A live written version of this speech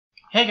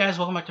Hey guys,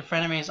 welcome back to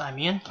Frenemies. I'm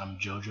Ian. I'm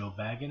Jojo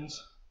Baggins.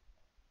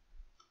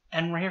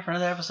 And we're here for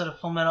another episode of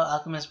Fullmetal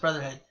Alchemist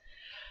Brotherhood.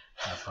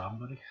 No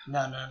problem, buddy?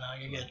 No,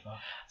 you're good.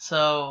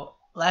 So,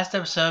 last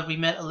episode we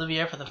met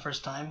Olivia for the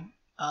first time.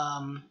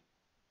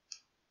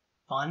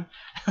 Fun.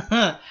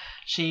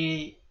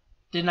 She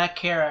did not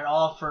care at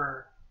all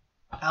for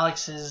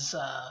Alex's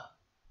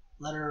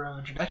letter of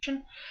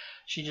introduction.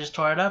 She just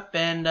tore it up,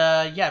 and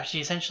she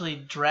essentially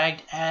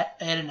dragged Ed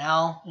and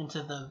Al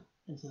into the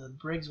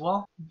Briggs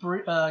wall.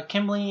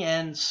 Kimberly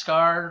and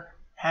Scar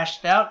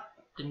hashed it out.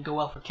 Didn't go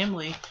well for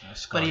Kimberly.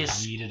 Scar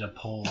yeeted a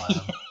pole at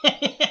him.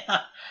 Yeah.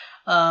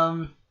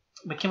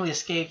 But Kimberly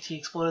escaped. He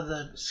exploded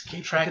the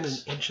tracks. Within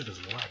an inch of his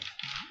life.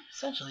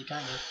 Essentially,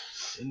 kind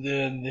of. And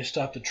then they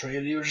stopped the train,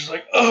 and he was just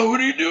like, "Oh, what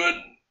are you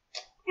doing?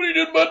 What are you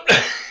doing, bud?"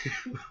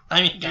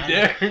 I mean, you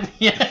there?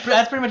 Yeah,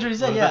 that's pretty much what he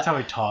said. Yeah. That's how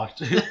he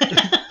talked.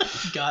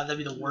 God, that'd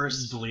be the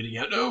worst. Bleeding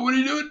out. "No, what are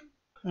you doing?"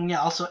 And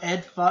yeah. Also,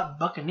 Ed fought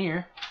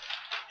Buccaneer.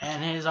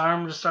 And his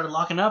arm just started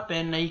locking up,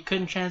 and he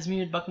couldn't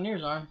transmute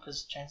Buccaneer's arm,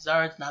 because chances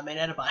are it's not made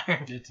out of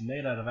iron. It's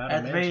made out of adamantium.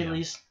 At the very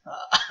least.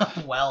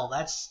 Well,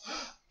 that's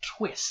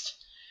twist.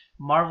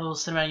 Marvel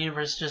Cinematic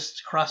Universe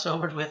just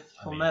crossovered with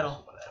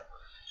Fullmetal.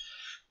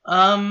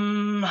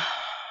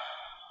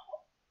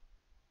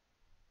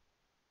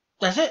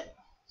 That's it.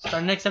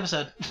 Start next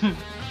episode.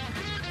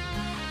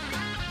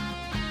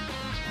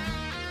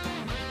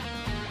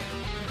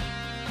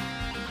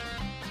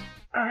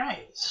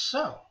 Alright,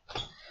 so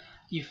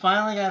you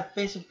finally got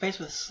face to face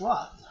with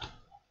Sloth.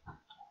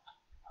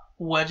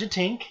 What'd you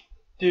think?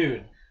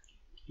 Dude,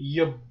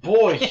 your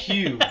boy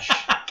huge.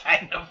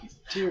 Kind of.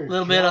 Dear a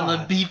little bit on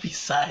the beefy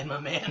side, my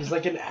man. He's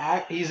like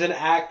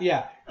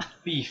yeah,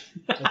 beef.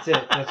 That's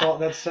it. That's all.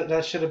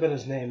 That should have been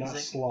his name, not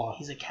Sloth.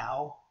 He's a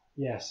cow.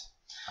 Yes.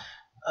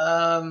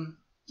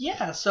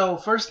 Yeah. So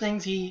first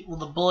things the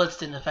bullets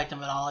didn't affect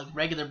him at all. Like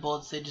regular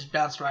bullets, they just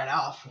bounced right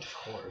off. Of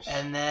course.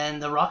 And then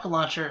the rocket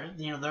launcher,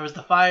 there was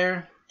the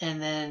fire,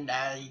 and then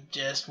he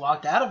just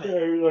walked out of it.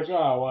 Yeah, he was like,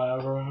 "Oh,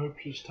 whatever. I'm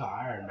just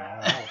tired,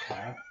 man.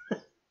 Okay.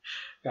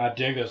 Gotta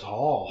dig this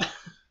hole."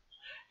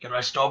 Can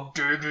I stop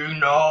digging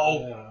now?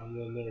 Yeah, and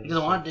then he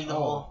doesn't want to dig the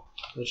hole.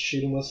 Let's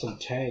shoot him with some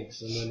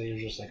tanks, and then he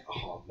was just like,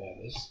 "Oh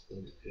man, this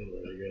doesn't feel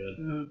really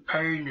good.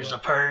 Pain is a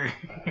pain.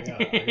 I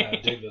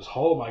gotta dig this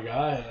hole, my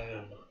guy."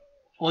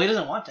 Well, he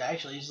doesn't want to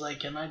actually. He's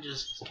like, "Can I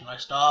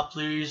stop,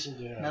 please?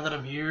 Yeah. Now that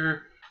I'm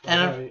here."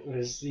 And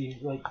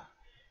he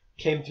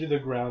came through the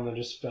ground and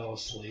just fell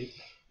asleep.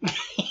 Yeah,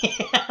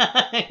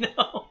 I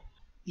know.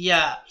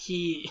 Yeah,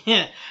 as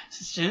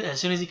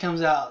soon as he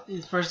comes out,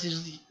 first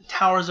he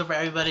towers over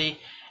everybody.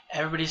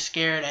 Everybody's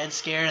scared. Ed's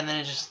scared, and then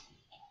it just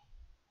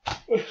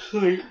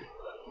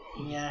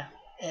yeah.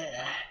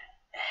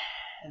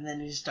 And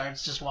then he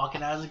starts just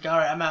walking out. He's like, "All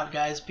right, I'm out,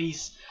 guys.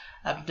 Peace.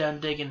 I'm done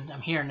digging.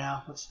 I'm here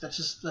now. That's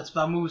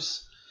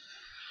vamoose."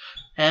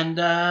 And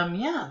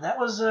that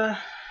was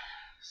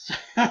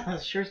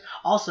sure.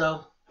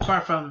 Also,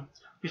 apart from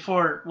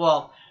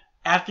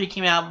after he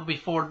came out, but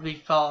before we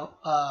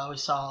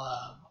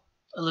saw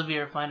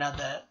Olivia find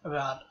out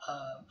about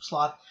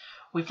Sloth.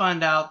 We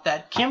find out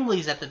that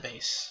Kimberly's at the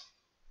base.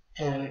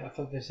 And I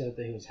thought they said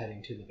that he was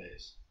heading to the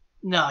base.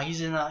 No,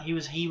 he's in. He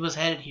was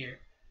headed here.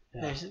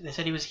 Yeah. They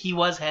said he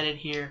was headed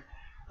here,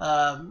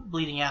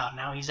 bleeding out.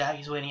 Now he's out.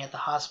 He's waiting at the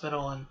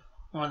hospital and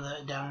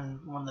down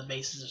in one of the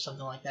bases or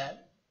something like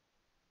that.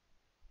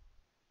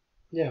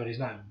 Yeah, but he's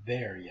not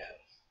there yet.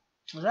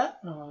 Was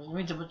that? No, let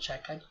me double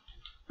check. I'm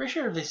pretty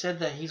sure they said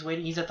that he's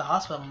waiting. He's at the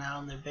hospital now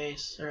in their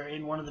base or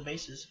in one of the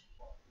bases.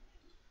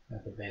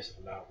 At the base of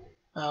the mountain.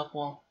 Oh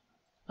well.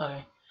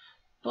 Okay.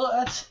 Well,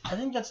 I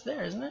think that's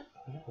there, isn't it?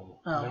 No,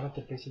 not at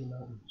the base of the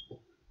mountain.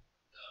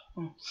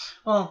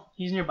 Well,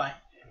 he's nearby.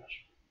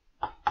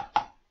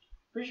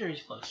 Pretty sure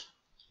he's close.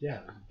 Yeah,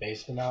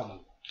 base of the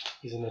mountain.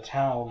 He's in the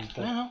town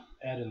that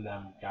Ed and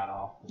them got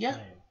off the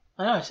train.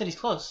 I know. I said he's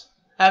close.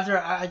 After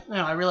I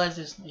realized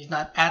he's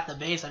not at the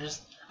base.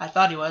 I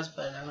thought he was,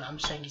 but I'm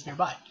just saying he's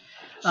nearby.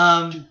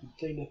 Stupid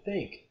thing to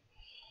think.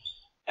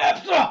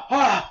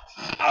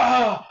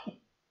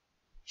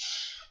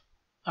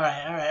 All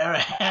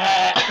right.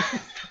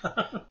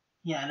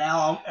 Yeah,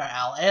 now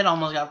Ed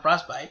almost got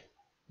frostbite.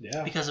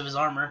 Yeah. Because of his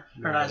armor,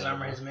 or not his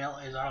armor, his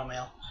auto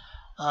mail.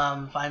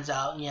 Finds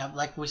out,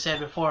 like we said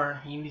before,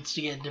 he needs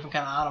to get a different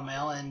kind of auto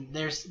mail, and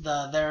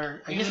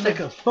I guess make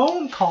a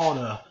phone call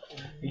to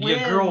your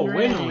girl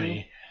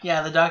Winry.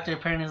 Yeah, the doctor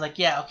apparently is like,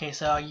 yeah, okay,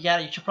 so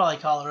you should probably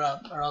call her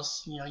up, or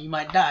else you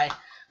might die.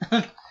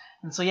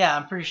 And so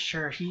I'm pretty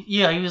sure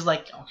he was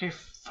like, okay,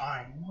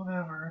 fine,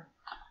 whatever.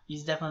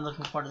 He's definitely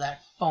looking forward to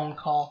that phone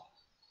call.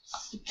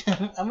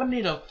 I'm gonna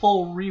need a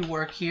full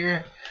rework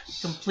here,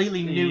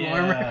 completely new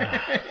armor.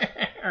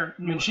 I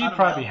mean, she'd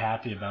probably be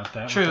happy about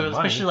that. True,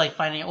 especially like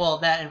finding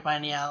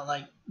out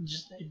like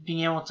just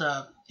being able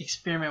to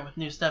experiment with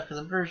new stuff. Because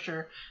I'm pretty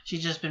sure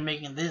she's just been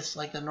making this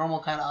like the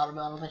normal kind of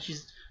automobile. I don't think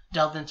she's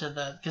delved into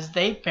because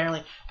they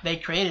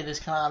created this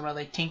kind of automobile.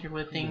 They tinkered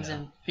with things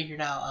and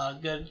figured out a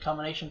good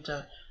combination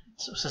to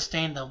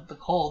sustain the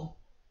cold.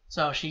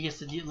 So she gets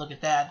to look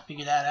at that,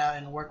 figure that out,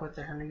 and work with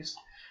her new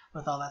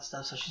with all that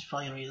stuff. So she's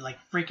probably gonna be like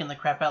freaking the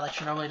crap out like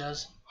she normally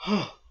does.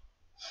 Oh,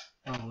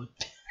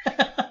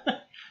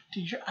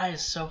 dude, your eye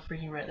is so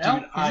freaking red.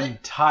 dude, I'm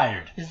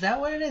tired. Is that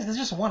what it is? It's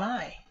just one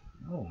eye.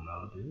 I don't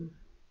know, dude.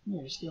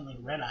 You're just feeling like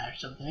red eye or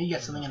something. You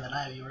got something in that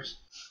eye of yours.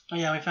 Oh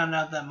yeah, we found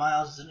out that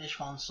Miles is an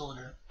Ishvalan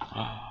soldier.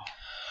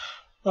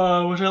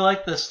 Which I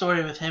like the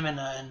story with him and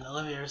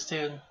Olivia's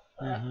too.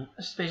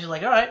 It's basically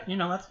like, all right,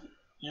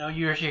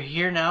 you're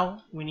here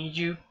now. We need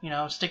you.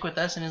 Stick with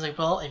us. And he's like,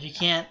 well, if you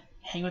can't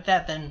hang with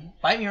that, then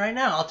fight me right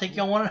now. I'll take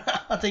you on one.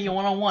 I'll take you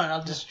 1-on-1.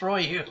 I'll destroy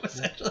you.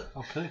 Essentially.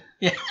 Okay.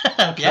 Yeah.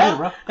 Okay, yeah.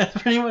 bro.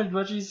 That's pretty much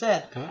what she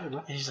said. Okay,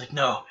 bro. And she's like,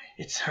 no,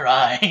 it's her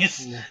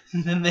eyes. Yeah.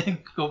 And then they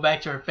go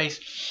back to her face.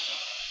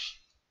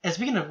 And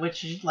speaking of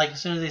which, like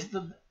as soon as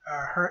Ed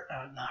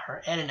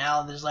and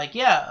Al, there's like,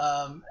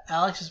 yeah,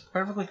 Alex is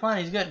perfectly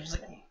fine. He's good. She's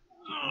like,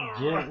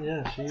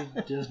 yeah. She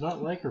does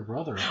not like her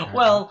brother. Apparently.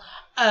 Well,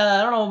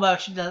 I don't know about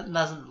she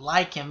doesn't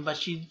like him, but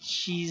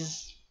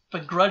she's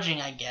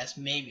begrudging, I guess,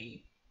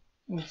 maybe.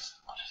 What does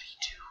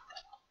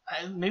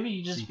he do? Maybe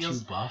he just feels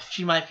too buff.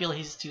 She might feel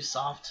he's too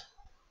soft.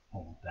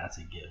 Well, that's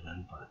a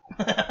given,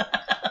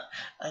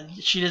 but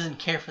she doesn't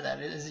care for that,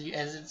 as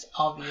it's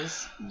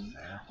obvious.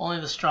 Fair.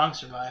 Only the strong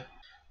survive.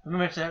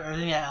 Remember,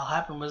 everything that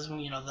happened was when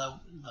the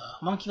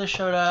homunculus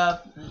showed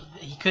up.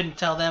 He couldn't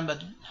tell them,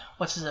 but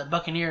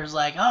Buccaneer is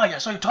like, oh, yeah,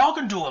 so you're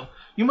talking to him.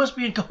 You must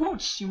be in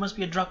cahoots. You must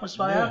be a drachma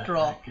spy after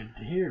all. I could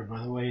hear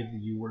by the way that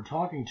you were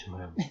talking to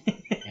him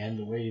and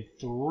the way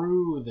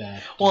through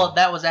that. Well,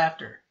 that was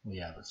after. Well,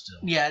 yeah, but still.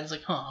 Yeah, it's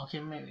like,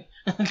 okay, maybe.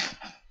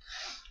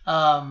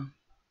 And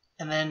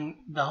then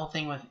the whole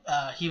thing with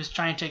he was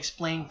trying to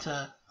explain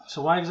to.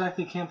 So why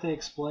exactly can't they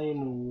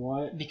explain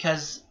what?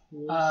 Because.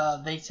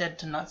 They said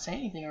to not say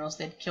anything or else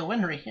they'd kill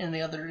Winry and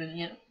the other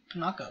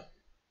Kanako.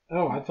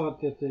 Oh, I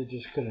thought that they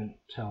just couldn't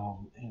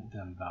tell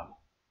them about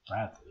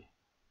Bradley.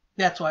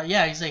 That's why,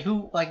 yeah, he's like,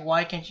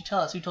 why can't you tell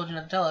us? Who told you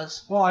not to tell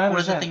us? Well, I understand. What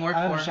does that thing work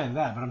I for? understand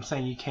that, but I'm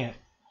saying you can't.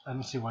 I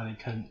don't see why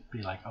they couldn't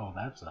be like, oh,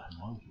 that's a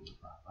homunculus.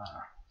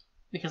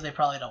 Because they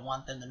probably don't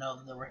want them to know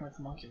that they're working with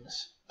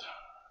homunculus.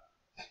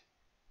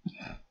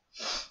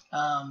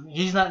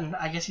 He's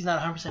not. I guess he's not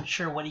 100%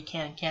 sure what he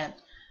can and can't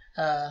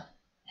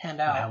hand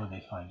out. How would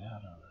they find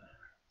out over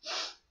there?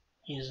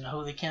 He doesn't know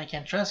who they can and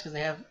can't trust because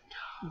they have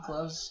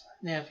gloves.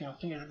 They have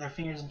their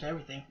fingers into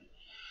everything.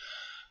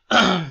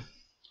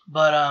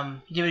 But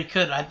yeah, he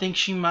could. I think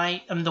she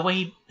might. The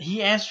way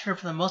he answered her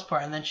for the most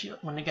part, and then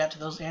when they got to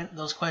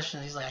those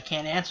questions, he's like, I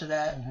can't answer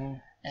that. Mm-hmm.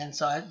 And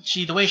so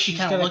the way she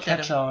kind of looked at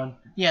it.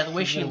 Yeah, the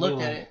way she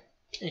looked at it,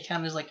 it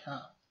kind of is like,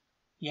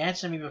 you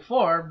answered me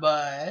before,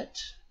 but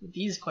with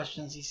these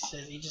questions,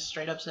 he just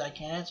straight up said, I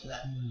can't answer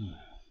that.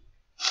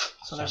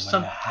 So there's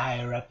some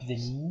higher up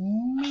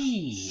than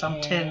me.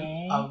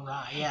 Something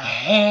awry, yeah.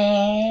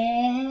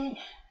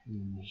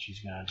 And she's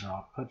gonna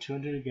put two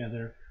and two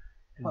together,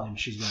 and then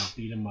she's gonna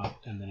beat him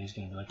up, and then he's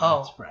gonna be like,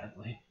 "Oh, it's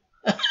Bradley."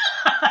 I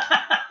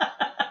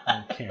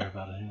don't care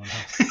about anyone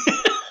else.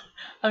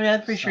 I mean,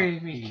 I'm pretty sure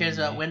he cares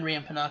about Winry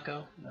and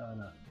Panako.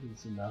 No,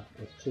 it's enough.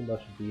 It's too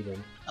much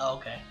beating. Oh,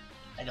 okay.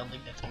 I don't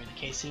think that's gonna be the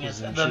case. Seeing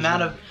as the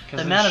amount of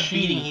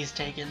beating he's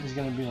taken. He's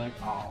gonna be like,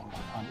 "Oh,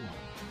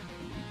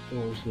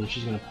 or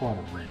she's gonna pull out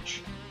a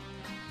wrench."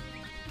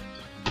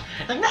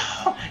 Like,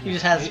 no! He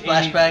just has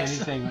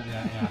flashbacks.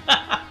 Yeah.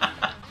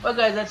 Well,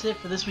 guys, that's it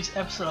for this week's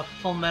episode of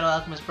Fullmetal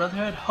Alchemist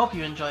Brotherhood. Hope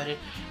you enjoyed it.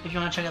 If you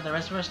want to check out the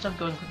rest of our stuff,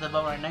 go and click the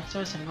button right next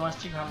to us. And if you want to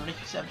stick around for the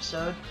next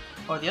episode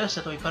or the other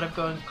stuff that we put up,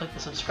 go and click the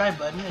subscribe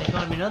button. And if you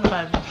want to be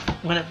notified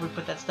whenever we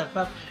put that stuff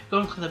up, go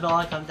and click the bell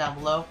icon down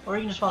below. Or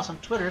you can just follow us on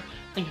Twitter.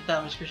 Link to that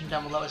in the description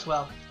down below as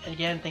well. And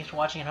again, thanks for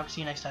watching and hope to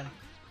see you next time.